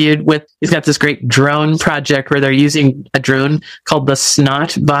recently interviewed he's got this great drone project where they're using a drone called the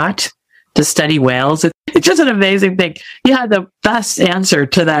Snot Bot to study whales. It's just an amazing thing. You had the best answer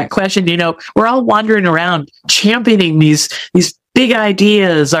to that question. We're all wandering around championing these big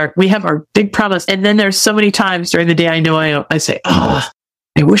ideas. We have our big promise. And then there's so many times during the day I say,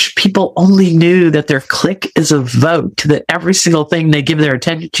 I wish people only knew that their click is a vote, that every single thing they give their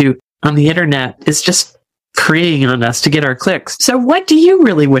attention to on the internet is just preying on us to get our clicks. So what do you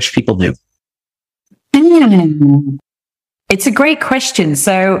really wish people knew? It's a great question.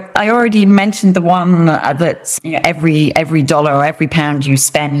 So I already mentioned the one that every dollar or every pound you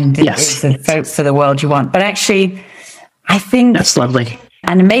spend is a vote for the world you want. But actually, I think that's lovely.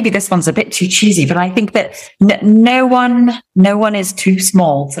 And maybe this one's a bit too cheesy, but I think that no one is too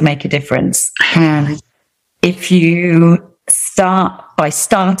small to make a difference. And if you start by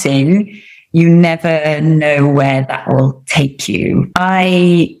starting, you never know where that will take you.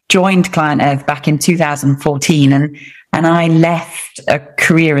 I joined Client Earth back in 2014 and I left a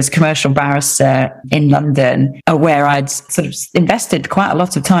career as commercial barrister in London, where I'd sort of invested quite a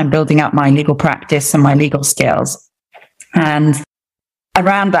lot of time building up my legal practice and my legal skills. And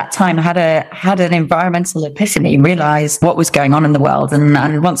around that time, I had an environmental epiphany, realized what was going on in the world.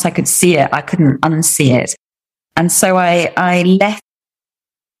 And once I could see it, I couldn't unsee it. And so I left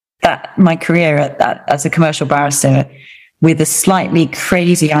my career as a commercial barrister with a slightly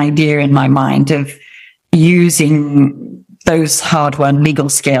crazy idea in my mind of using those hard-won legal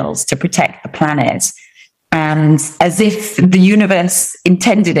skills to protect the planet. And as if the universe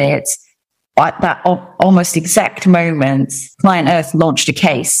intended it, at that almost exact moment, Client Earth launched a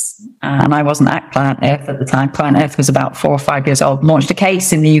case. And I wasn't at Client Earth at the time. Client Earth was about 4 or 5 years old, launched a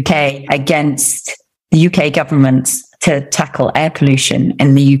case in the UK against the UK government to tackle air pollution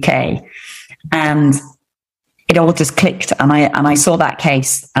in the UK. And it all just clicked. And I saw that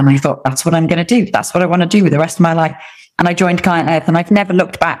case and I thought, that's what I'm going to do. That's what I want to do with the rest of my life. And I joined Client Earth and I've never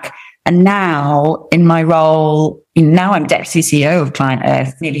looked back. And now in my role, now I'm Deputy CEO of Client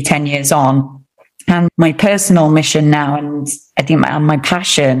Earth, nearly 10 years on. And my personal mission now, and I think my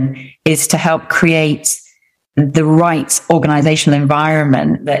passion, is to help create the right organizational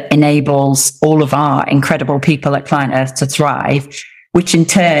environment that enables all of our incredible people at Client Earth to thrive, which in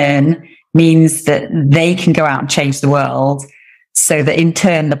turn means that they can go out and change the world, so that in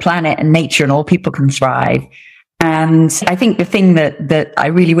turn the planet and nature and all people can thrive. And I think the thing that I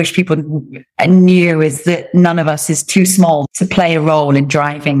really wish people knew is that none of us is too small to play a role in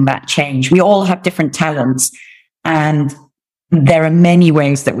driving that change. We all have different talents, and there are many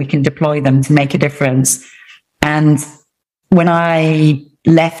ways that we can deploy them to make a difference. And when I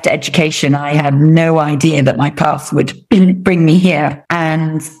left education, I had no idea that my path would bring me here.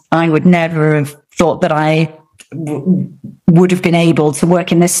 And I would never have thought that I would have been able to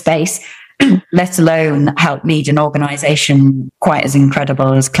work in this space, let alone help lead an organization quite as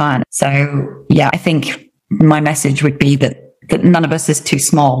incredible as Client. So yeah, I think my message would be that none of us is too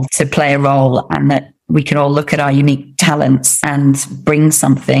small to play a role, and that we can all look at our unique talents and bring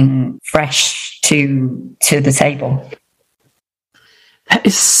something fresh to the table. That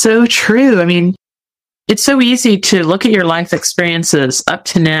is so true. I mean, it's so easy to look at your life experiences up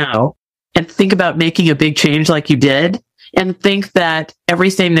to now and think about making a big change like you did, and think that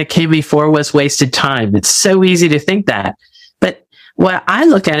everything that came before was wasted time. It's so easy to think that. But what I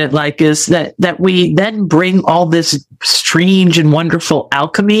look at it like is that we then bring all this strange and wonderful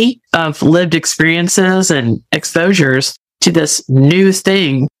alchemy of lived experiences and exposures to this new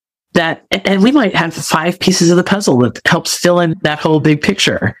thing and we might have 5 pieces of the puzzle that helps fill in that whole big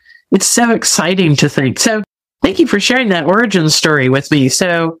picture. It's so exciting to think. So thank you for sharing that origin story with me.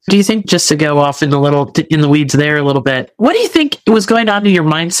 So do you think, just to go off in the weeds there a little bit, what do you think was going on in your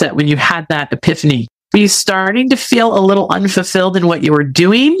mindset when you had that epiphany? Were you starting to feel a little unfulfilled in what you were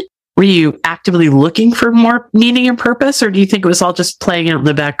doing? Were you actively looking for more meaning and purpose? Or do you think it was all just playing out in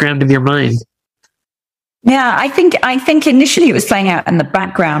the background of your mind? Yeah, I think initially it was playing out in the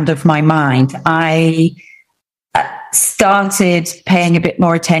background of my mind. I started paying a bit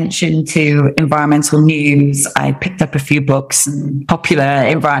more attention to environmental news. I picked up a few books, and popular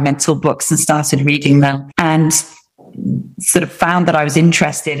environmental books, and started reading them, and sort of found that I was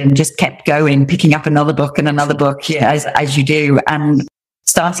interested, and just kept going, picking up another book and another book, as you do, and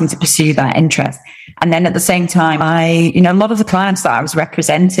starting to pursue that interest. And then at the same time, a lot of the clients that I was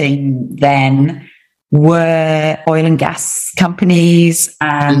representing then were oil and gas companies,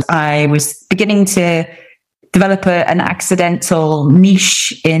 and I was beginning to develop an accidental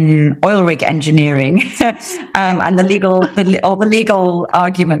niche in oil rig engineering, and all the legal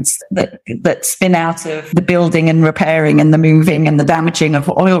arguments that spin out of the building and repairing and the moving and the damaging of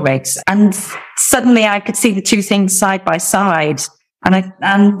oil rigs. And suddenly I could see the two things side by side,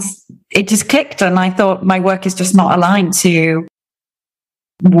 and it just clicked. And I thought, my work is just not aligned to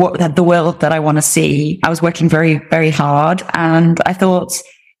the world that I want to see. I was working very, very hard, and I thought,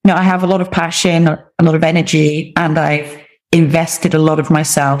 I have a lot of passion, a lot of energy, and I've invested a lot of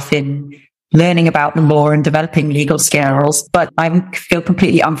myself in learning about the law and developing legal skills, but I feel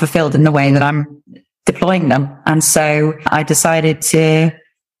completely unfulfilled in the way that I'm deploying them. And so I decided to,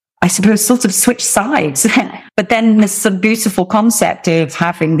 I suppose, sort of switch sides. But then this sort of beautiful concept of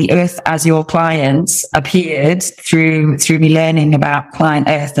having the Earth as your client appeared through me learning about Client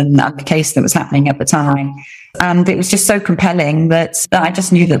Earth and the case that was happening at the time. And it was just so compelling that I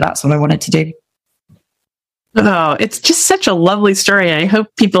just knew that that's what I wanted to do. Oh, it's just such a lovely story. I hope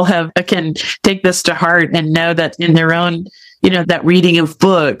people can take this to heart and know that in their own, that reading of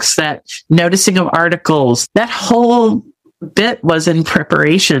books, that noticing of articles, that whole bit was in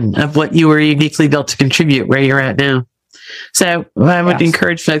preparation of what you were uniquely built to contribute where you're at now. So I would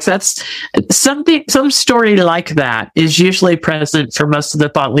encourage folks, that's some story like that is usually present for most of the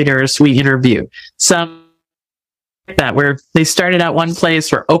thought leaders we interview. Some that, where they started out one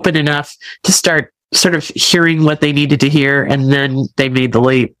place, were open enough to start sort of hearing what they needed to hear, and then they made the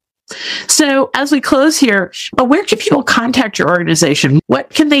leap. So as we close here, where can people contact your organization? What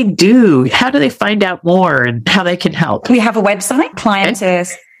can they do? How do they find out more and how they can help? We have a website,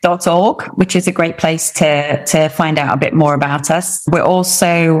 clientearth.org, which is a great place to find out a bit more about us. We're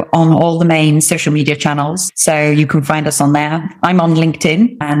also on all the main social media channels, so you can find us on there. I'm on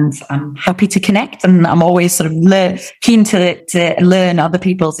LinkedIn, and I'm happy to connect, and I'm always sort of keen to learn other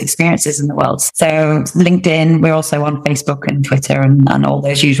people's experiences in the world. So LinkedIn, we're also on Facebook and Twitter and all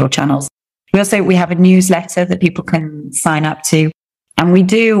those usual channels. We have a newsletter that people can sign up to, and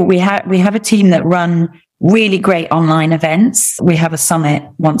we have a team that run really great online events. We have a summit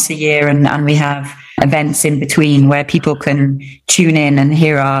once a year, and we have events in between where people can tune in and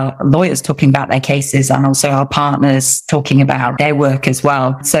hear our lawyers talking about their cases, and also our partners talking about their work as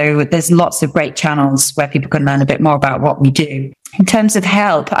well. So there's lots of great channels where people can learn a bit more about what we do. In terms of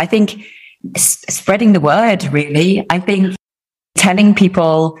help, I think spreading the word, really. I think telling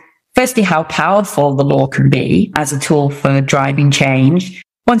people, firstly, how powerful the law can be as a tool for driving change.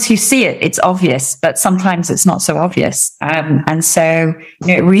 Once you see it, it's obvious, but sometimes it's not so obvious. And so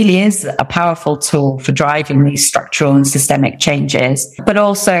it really is a powerful tool for driving these structural and systemic changes. But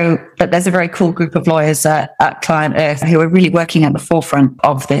there's a very cool group of lawyers at Client Earth who are really working at the forefront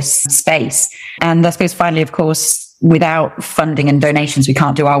of this space. And I suppose finally, of course, without funding and donations, we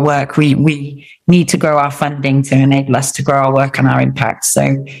can't do our work. We need to grow our funding to enable us to grow our work and our impact.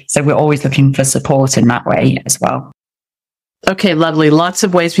 So we're always looking for support in that way as well. Okay, lovely. Lots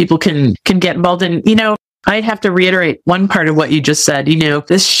of ways people can get involved. And, I'd have to reiterate one part of what you just said.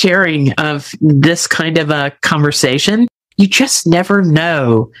 This sharing of this kind of a conversation, you just never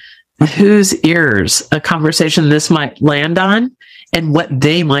know whose ears a conversation this might land on and what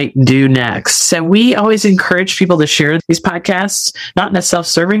they might do next. So we always encourage people to share these podcasts, not in a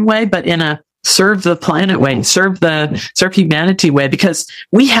self-serving way, but in a serve the planet way, serve humanity way, because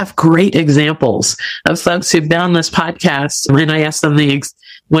we have great examples of folks who've been on this podcast. And I ask them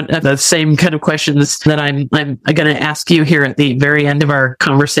one of the same kind of questions that I'm going to ask you here at the very end of our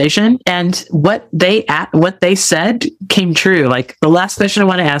conversation. And what they said came true. Like, the last question I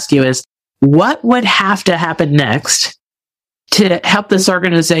want to ask you is, what would have to happen next to help this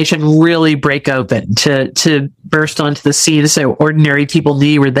organization really break open, to burst onto the scene so ordinary people knew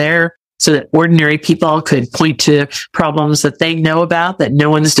you were there, so that ordinary people could point to problems that they know about that no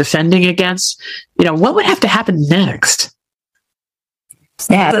one's defending against? What would have to happen next?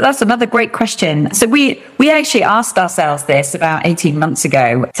 Yeah, that's another great question. So we actually asked ourselves this about 18 months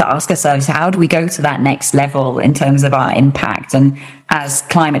ago, to ask ourselves, how do we go to that next level in terms of our impact? And as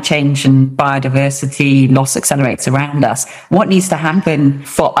climate change and biodiversity loss accelerates around us, what needs to happen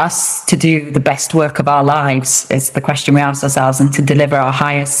for us to do the best work of our lives is the question we asked ourselves, and to deliver our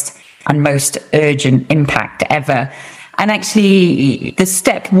highest and most urgent impact ever. And actually, the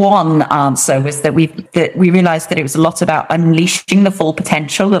step one answer was that we realized that it was a lot about unleashing the full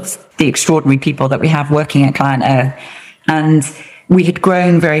potential of the extraordinary people that we have working at Client Earth. And we had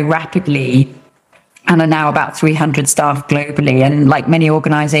grown very rapidly and are now about 300 staff globally. And like many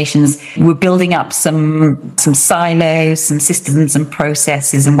organizations, we're building up some silos, some systems and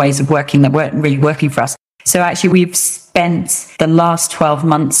processes and ways of working that weren't really working for us. So actually, we've spent the last 12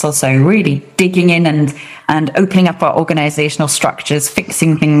 months or so really digging in and opening up our organizational structures,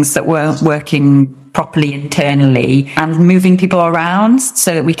 fixing things that weren't working properly internally, and moving people around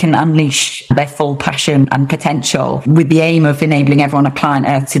so that we can unleash their full passion and potential, with the aim of enabling everyone at Client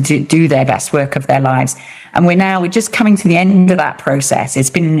Earth to do their best work of their lives. And we're just coming to the end of that process.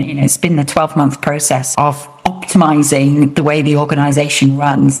 It's been a 12-month process of optimizing the way the organization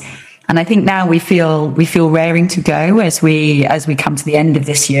runs. And I think now we feel raring to go as we come to the end of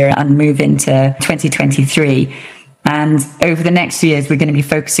this year and move into 2023. And over the next few years, we're going to be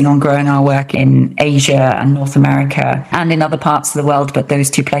focusing on growing our work in Asia and North America and in other parts of the world, but those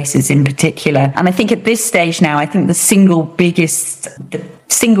two places in particular. And I think at this stage now, I think the single biggest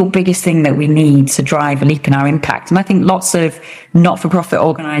thing that we need to drive a leap in our impact, and I think lots of not-for-profit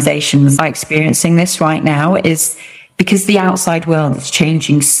organizations are experiencing this right now, is because the outside world is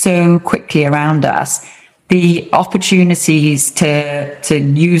changing so quickly around us. The opportunities to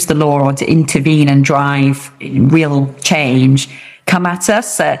use the law or to intervene and drive real change come at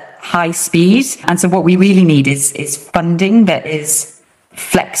us at high speed. And so what we really need is funding that is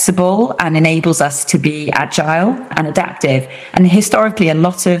flexible and enables us to be agile and adaptive. And historically, a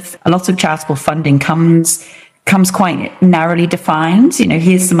lot of charitable funding comes comes quite narrowly defined.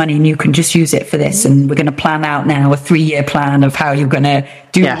 Here's the money and you can just use it for this. And we're going to plan out now a 3-year plan of how you're going to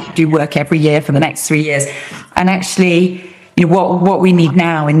do work every year for the next 3 years. And actually, what we need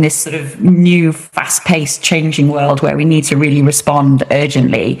now in this sort of new, fast-paced, changing world where we need to really respond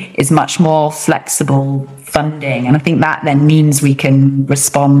urgently is much more flexible funding. And I think that then means we can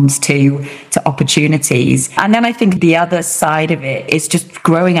respond to opportunities. And then I think the other side of it is just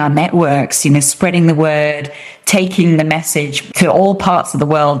growing our networks, spreading the word, taking the message to all parts of the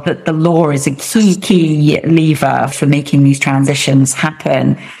world that the law is a key lever for making these transitions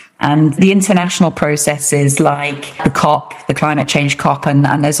happen. And the international processes like the COP, the climate change COP,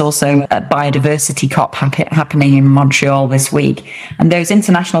 and there's also a biodiversity COP happening in Montreal this week. And those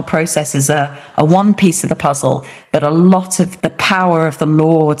international processes are one piece of the puzzle, but a lot of the power of the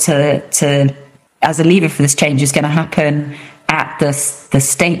law to as a lever for this change is going to happen at the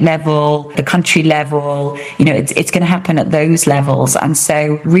state level, the country level. It's going to happen at those levels. And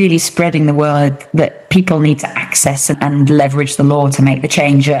so really spreading the word that people need to access and leverage the law to make the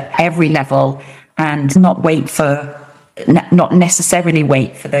change at every level, and not necessarily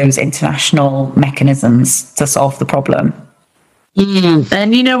wait for those international mechanisms to solve the problem.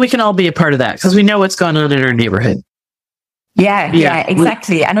 And we can all be a part of that because we know what's going on in our neighborhood. Yeah,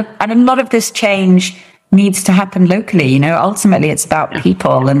 exactly. And a lot of this change needs to happen locally. Ultimately it's about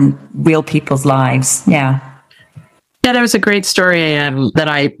people and real people's lives. Yeah, there was a great story that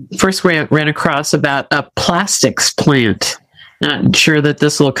I first ran across about a plastics plant. Not sure that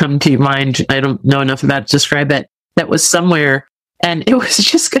this will come to mind. I don't know enough about it to describe it. That was somewhere, and it was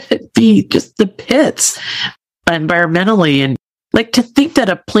just going to be just the pits environmentally. And to think that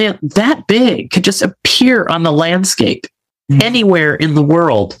a plant that big could just appear on the landscape anywhere in the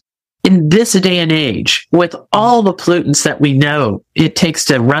world in this day and age, with all the pollutants that we know it takes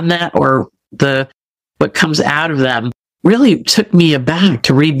to run that, or what comes out of them, really took me aback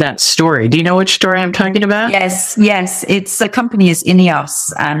to read that story. Do you know which story I'm talking about? Yes. It's the company is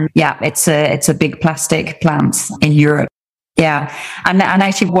Ineos, and it's a big plastic plant in Europe. Yeah, and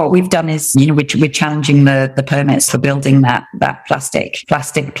actually, what we've done is we're challenging the permits for building that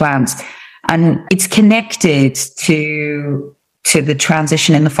plastic plant, and it's connected to the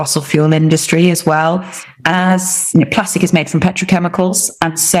transition in the fossil fuel industry, as well as plastic is made from petrochemicals.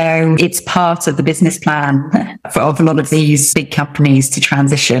 And so it's part of the business plan of a lot of these big companies to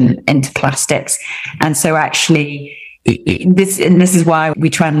transition into plastics. And so actually this is why we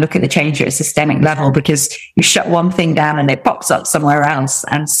try and look at the change at a systemic level, because you shut one thing down and it pops up somewhere else.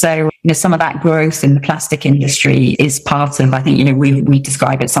 And so, some of that growth in the plastic industry is part of, I think, we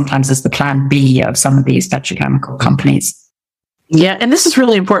describe it sometimes as the plan B of some of these petrochemical companies. Yeah, and this is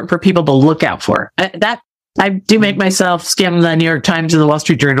really important for people to look out for. I do make myself skim the New York Times and the Wall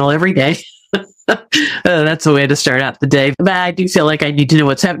Street Journal every day. That's a way to start out the day. But I do feel like I need to know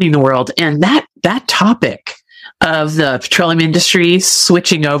what's happening in the world. And that topic of the petroleum industry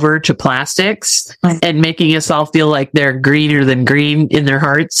switching over to plastics and making us all feel like they're greener than green in their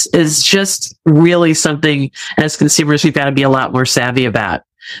hearts is just really something as consumers we've got to be a lot more savvy about.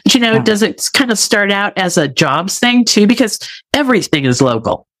 But does it kind of start out as a jobs thing too? Because everything is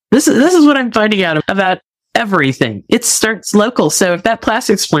local. This is what I'm finding out about everything. It starts local. So if that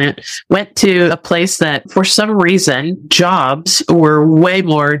plastics plant went to a place that for some reason jobs were way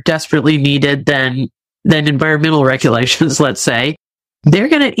more desperately needed than environmental regulations, let's say, they're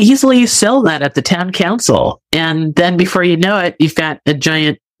going to easily sell that at the town council. And then before you know it, you've got a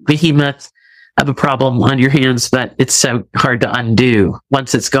giant behemoth of a problem on your hands, but it's so hard to undo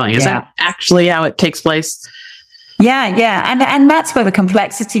once it's going. Is that actually how it takes place? Yeah. And that's where the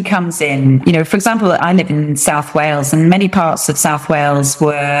complexity comes in. For example, I live in South Wales, and many parts of South Wales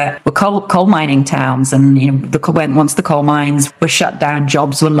were coal mining towns. And, once the coal mines were shut down,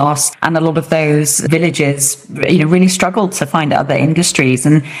 jobs were lost. And a lot of those villages, really struggled to find other industries.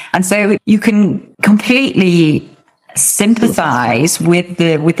 And so you can completely sympathize with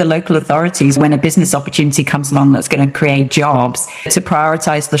the local authorities when a business opportunity comes along that's going to create jobs, to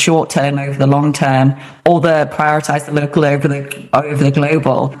prioritize the short term over the long term, or prioritize the local over the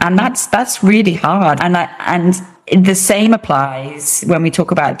global. And that's really hard. And the same applies when we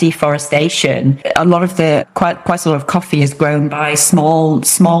talk about deforestation. A lot of quite a lot of coffee is grown by small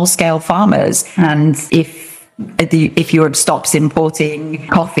scale farmers, and if Europe stops importing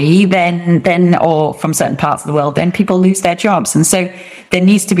coffee, then or from certain parts of the world, then people lose their jobs. And so there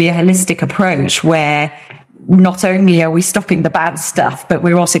needs to be a holistic approach where not only are we stopping the bad stuff, but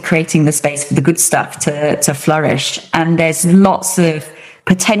we're also creating the space for the good stuff to flourish. And there's lots of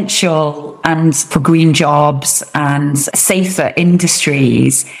potential and for green jobs and safer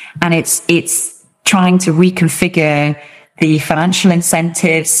industries. And it's trying to reconfigure the financial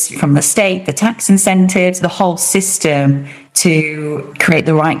incentives from the state, the tax incentives, the whole system to create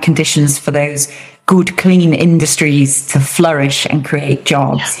the right conditions for those good, clean industries to flourish and create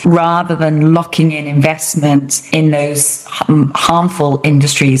jobs, rather than locking in investment in those harmful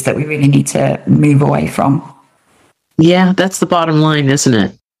industries that we really need to move away from. Yeah, that's the bottom line, isn't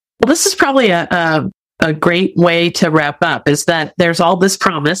it? Well, this is probably a great way to wrap up, is that there's all this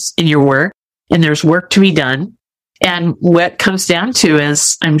promise in your work and there's work to be done. And what comes down to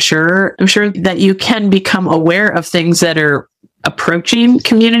is, I'm sure that you can become aware of things that are approaching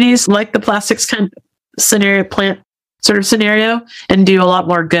communities like the plastics kind of plant sort of scenario, and do a lot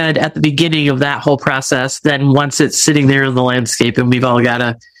more good at the beginning of that whole process than once it's sitting there in the landscape and we've all got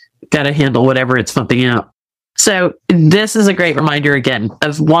to handle whatever it's pumping out. So this is a great reminder again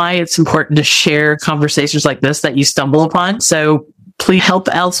of why it's important to share conversations like this that you stumble upon. So please help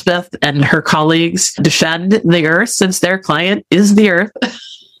Elspeth and her colleagues defend the earth, since their client is the earth.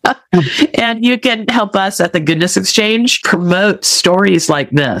 And you can help us at the Goodness Exchange promote stories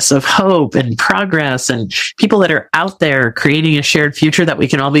like this of hope and progress and people that are out there creating a shared future that we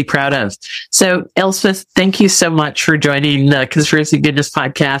can all be proud of. So Elspeth, thank you so much for joining the Conspiracy Goodness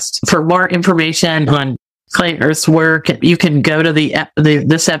podcast. For more information on Client Earth's work, you can go to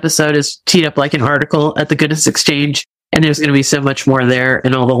this episode is teed up like an article at the Goodness Exchange. And there's going to be so much more there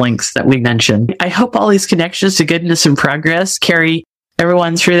and all the links that we mentioned. I hope all these connections to goodness and progress carry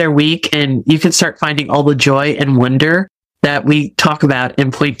everyone through their week, and you can start finding all the joy and wonder that we talk about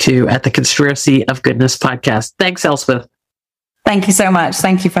and point to at the Conspiracy of Goodness podcast. Thanks, Elspeth. Thank you so much.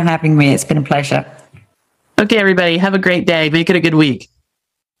 Thank you for having me. It's been a pleasure. Okay, everybody, have a great day. Make it a good week.